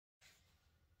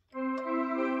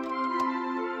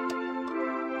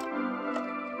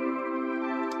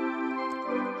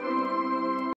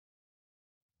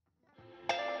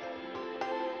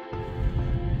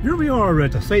we are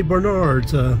at the St.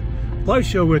 Bernard's light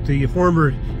show at the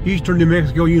former Eastern New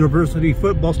Mexico University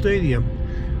football stadium.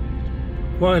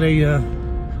 Quite a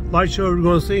light show we're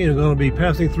going to see, and going to be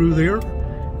passing through there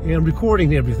and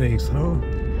recording everything. So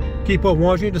keep on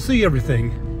watching to see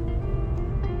everything.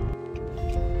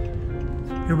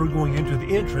 Here we're going into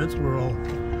the entrance where I'll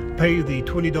pay the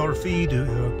 $20 fee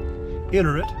to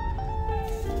enter it.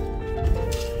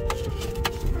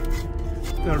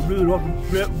 Got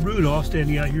Rudolph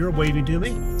standing out here waving to me.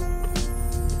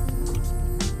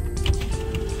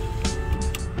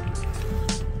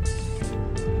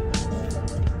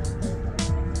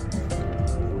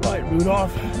 Right,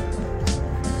 Rudolph.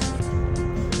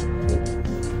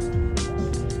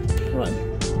 Right.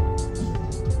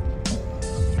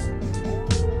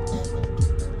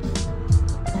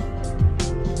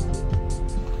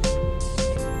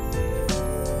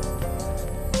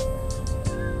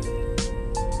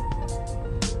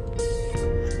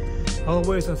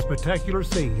 Always a spectacular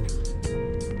scene.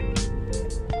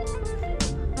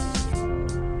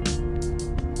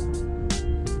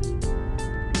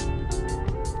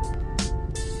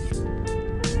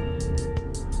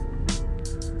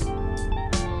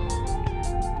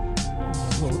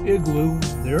 A little igloo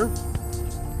there.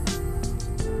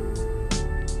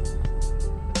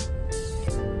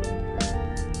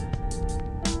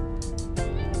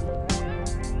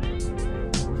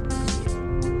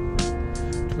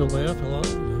 To the left, a lot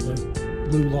of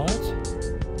blue lights.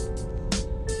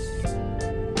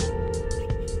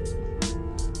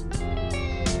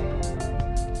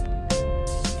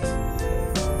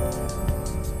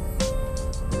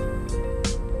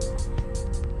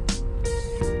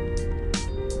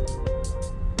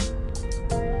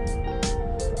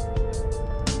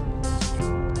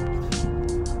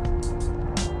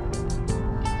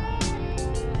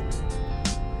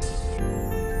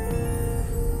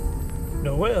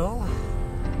 Noel,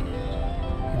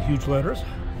 in huge letters.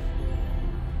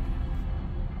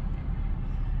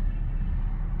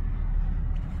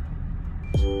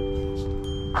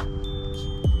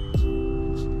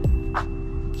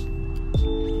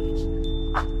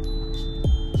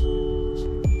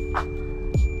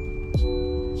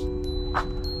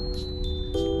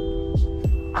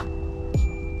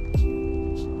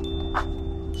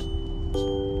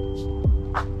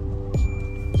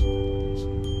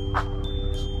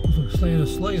 Santa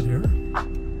sleigh there.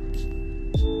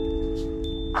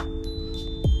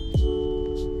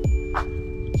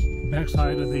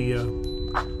 Backside of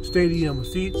the stadium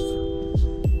seats.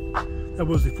 That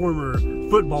was the former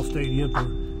football stadium for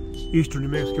Eastern New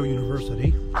Mexico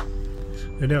University.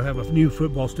 They now have a new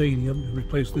football stadium to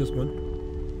replace this one.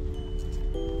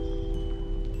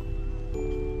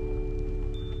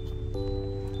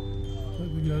 So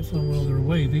we got someone there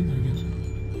waving, I guess.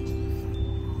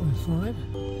 On the side.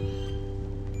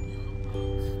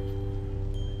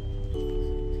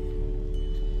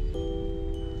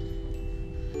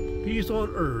 Peace on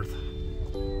earth.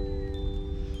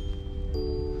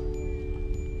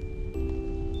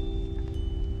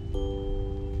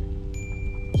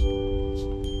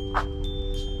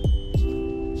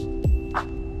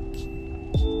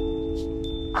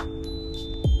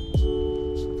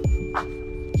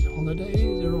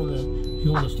 Holidays, they're on the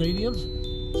hill of the stadium.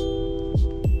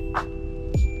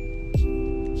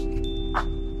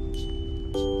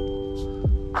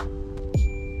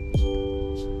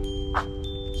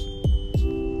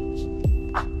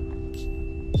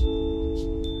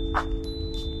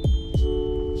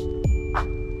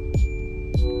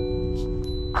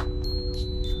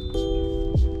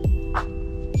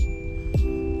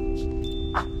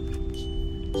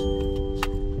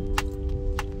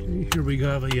 Here we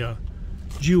have a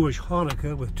Jewish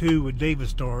Hanukkah with two David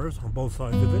stars on both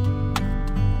sides of it.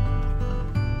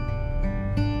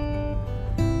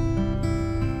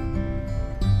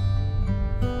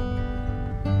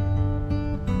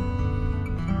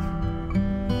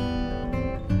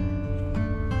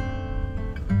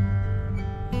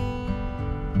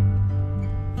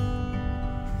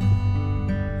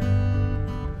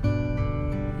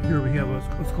 Here we have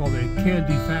what's called a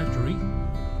candy factory.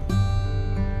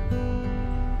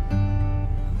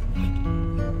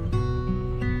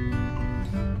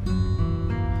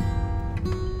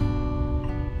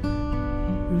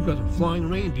 We've got some flying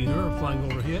reindeer flying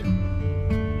overhead.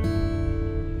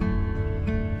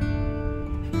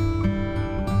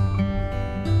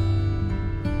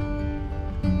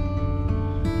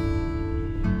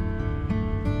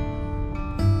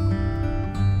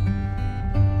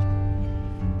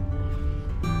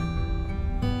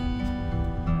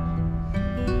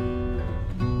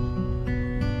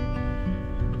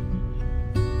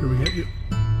 Here we have,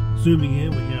 zooming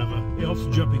in, we have a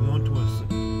elf's jumping onto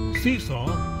a seesaw,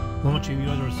 launching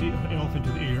the other elf into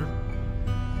the air.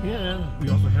 And we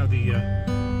also have the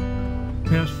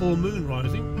past full moon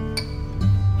rising.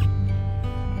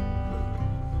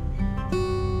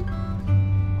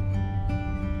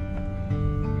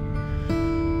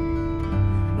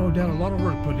 No doubt a lot of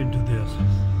work put into this.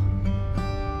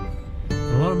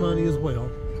 A lot of money as well.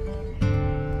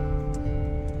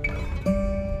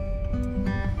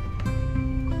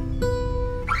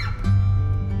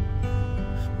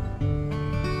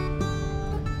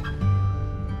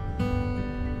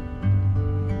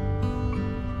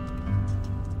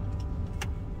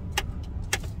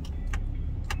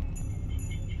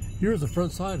 Here's the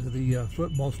front side of the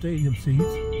football stadium seats.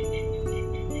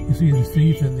 You see the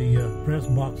seats and the press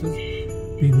boxes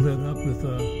being lit up with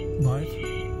lights,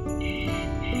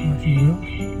 if you will.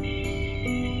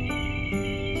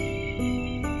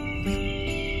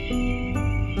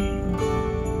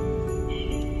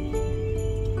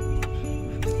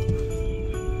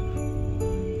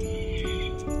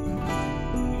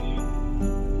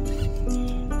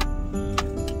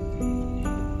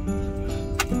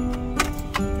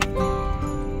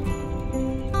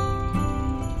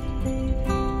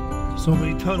 So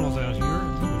many tunnels out here,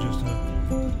 just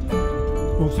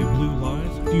mostly blue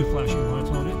lights, a few flashing lights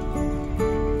on it.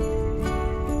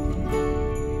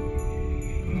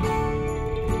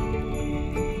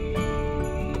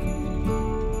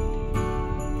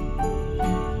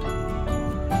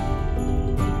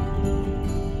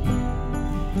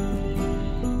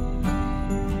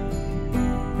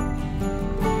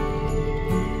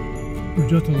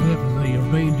 Just to the left is the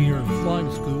reindeer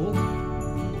flying school.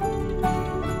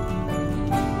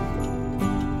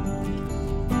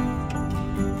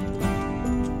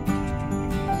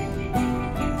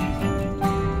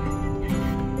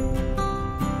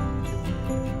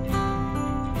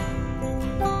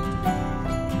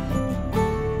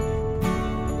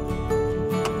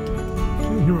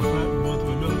 Here we're flattening onto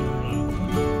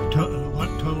another tunnel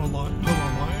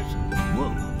lights. Whoa!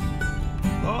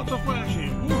 Lots of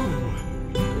flashing. Whoa!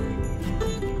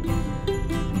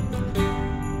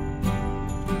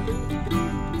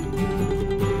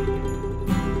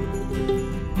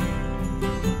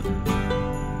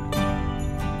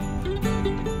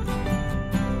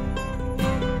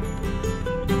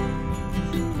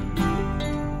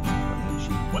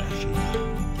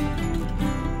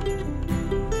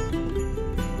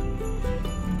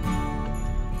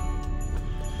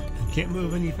 Can't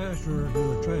move any faster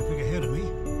than the traffic ahead of me.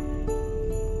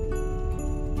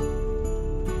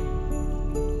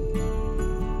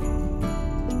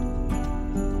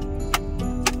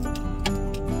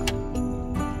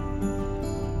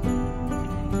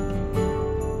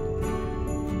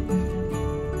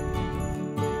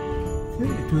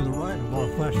 Okay, to the right, a lot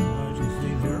of flashing lights you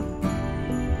see there.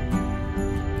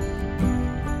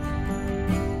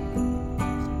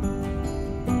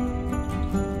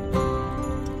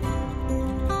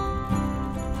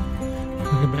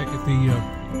 Looking back at the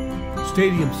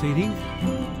stadium seating,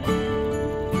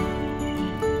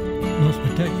 no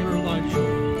spectacular light show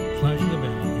flashing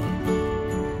about.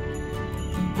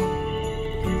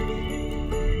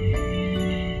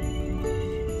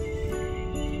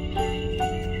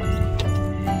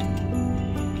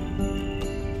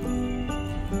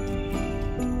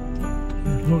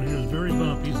 The road here is very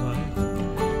bumpy, so it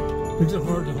makes it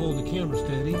hard to hold the camera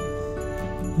steady.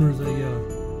 There's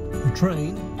a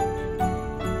train.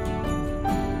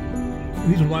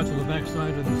 These are lights on the back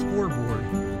side of the scoreboard.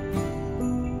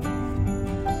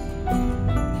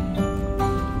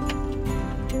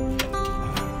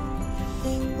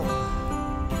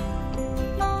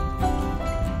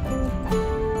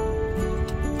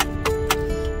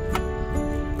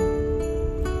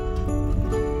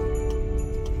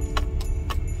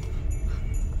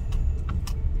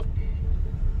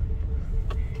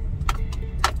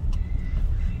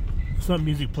 Some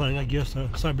music playing, I guess, a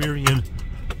Siberian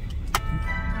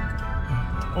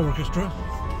orchestra.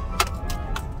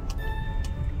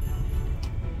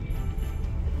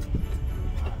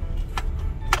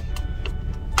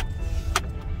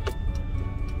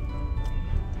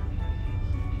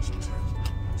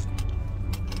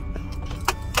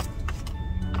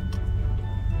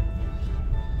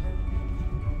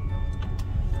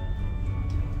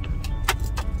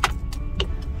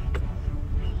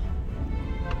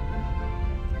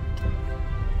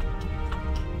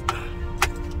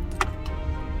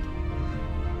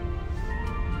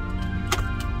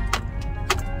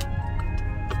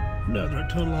 Another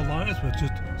tunnel of lights with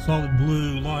just solid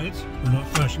blue lights. They're not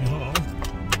flashing at all.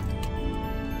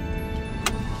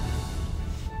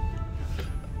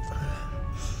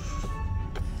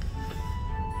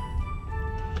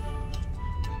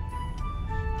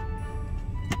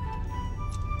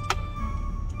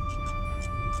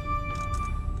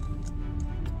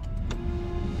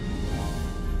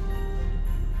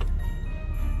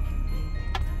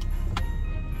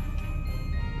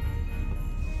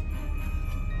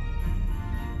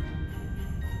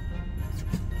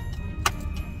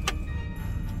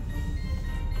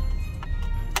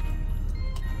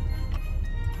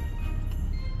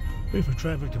 Wait for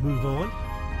traffic to move on.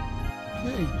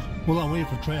 Okay, well, I'm waiting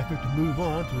for traffic to move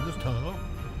on to this tunnel.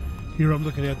 Here I'm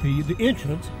looking at the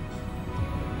entrance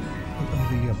of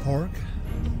the park.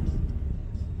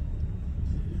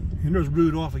 And there's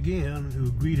Rudolph again,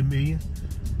 who greeted me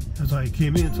as I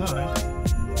came inside.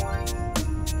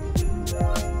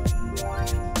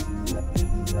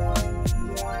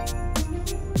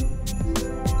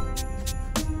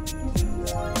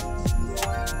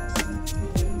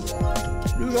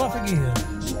 Rudolph again.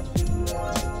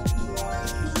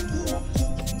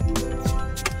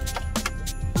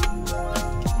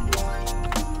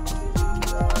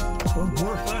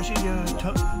 More flashy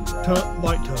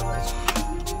light tunnels.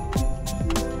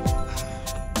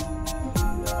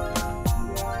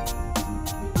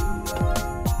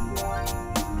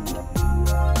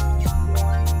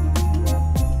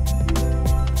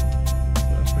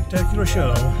 A spectacular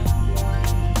show.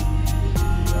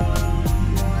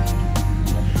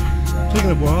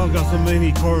 Taking a while, I've got so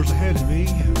many cars ahead of me,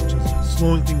 just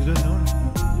slowing things down.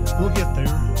 We'll get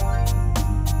there.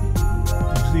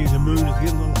 You see the moon is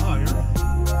getting a little higher in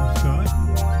the sky.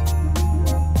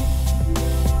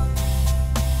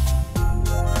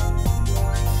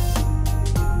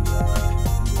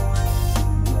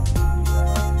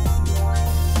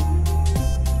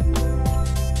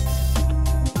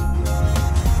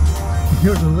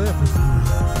 Here's the left is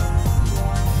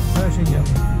flashing yellow.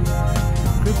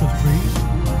 Christmas trees.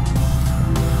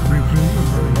 Very pretty,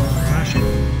 very flashing.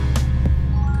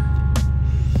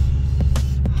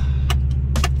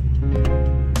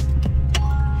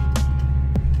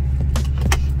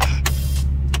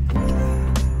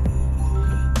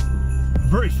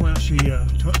 Very flashy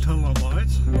tunnel of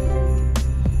lights.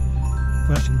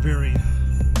 Flashing very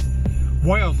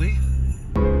wildly.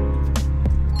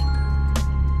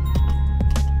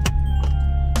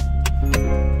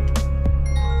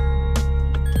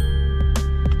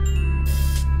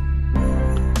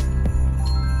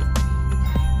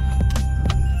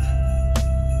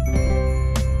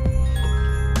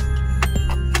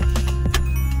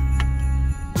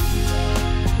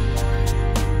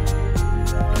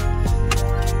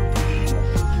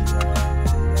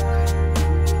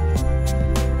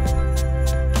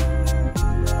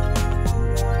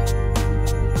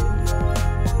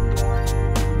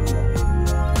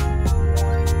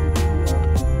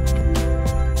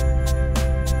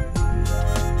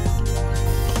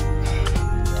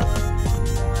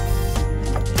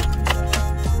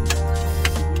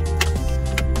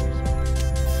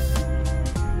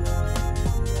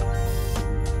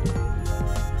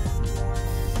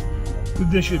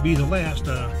 This should be the last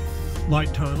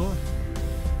light tunnel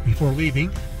before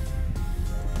leaving.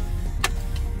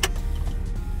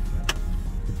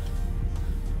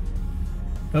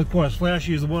 Not quite as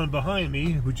flashy as the one behind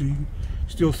me, which you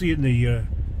still see it in the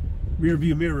rear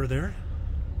view mirror there.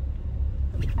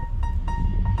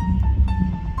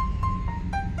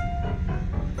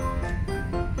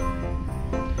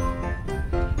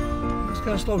 It's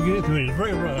kind of slow getting through it. It's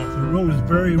very rough. The road is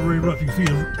very, very rough. You can see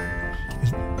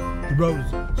the road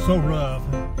is so rough,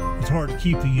 it's hard to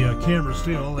keep the camera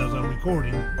still as I'm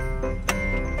recording.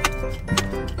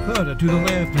 But to the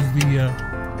left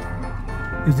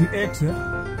is the exit.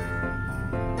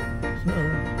 So,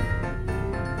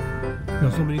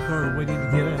 got so many cars waiting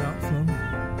to get out from.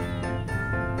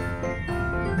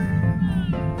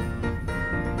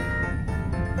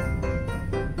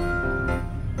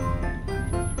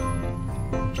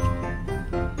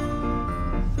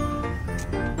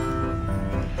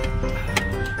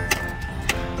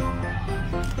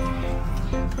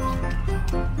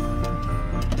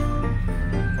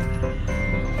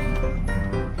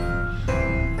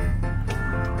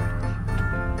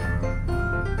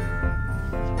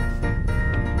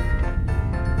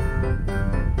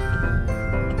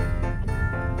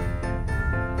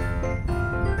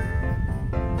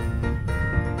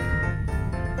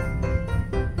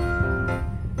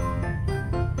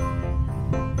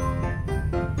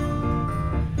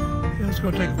 It's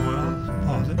going to take a while.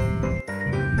 Pause it.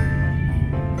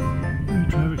 The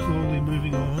traffic slowly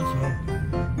moving on,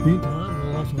 so meantime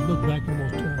we'll also look back on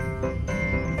those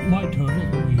light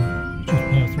tunnels that we just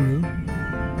passed through.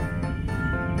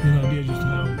 Get an idea just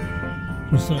how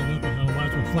we're set up and how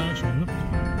lights will flash on it.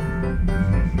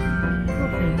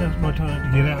 Okay, that's my time to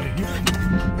get out of here.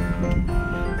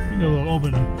 You know, we'll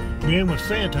open Man with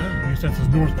Santa. I guess that's his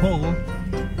North Pole.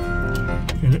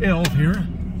 And an elf here.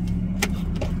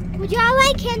 Would y'all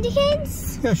like candy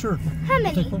canes? Yeah, sure. How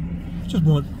many? Take one. Just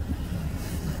one.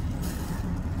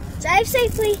 Drive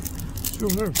safely.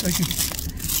 Sure, thank you.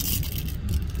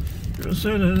 There's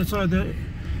Santa inside that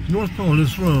North Pole in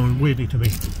his throne waving to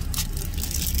me.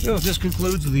 Well, this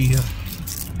concludes the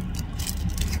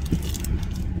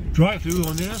drive-through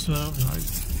on this.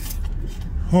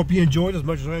 I hope you enjoyed as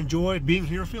much as I enjoyed being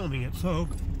here filming it. So,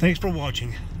 thanks for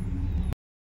watching.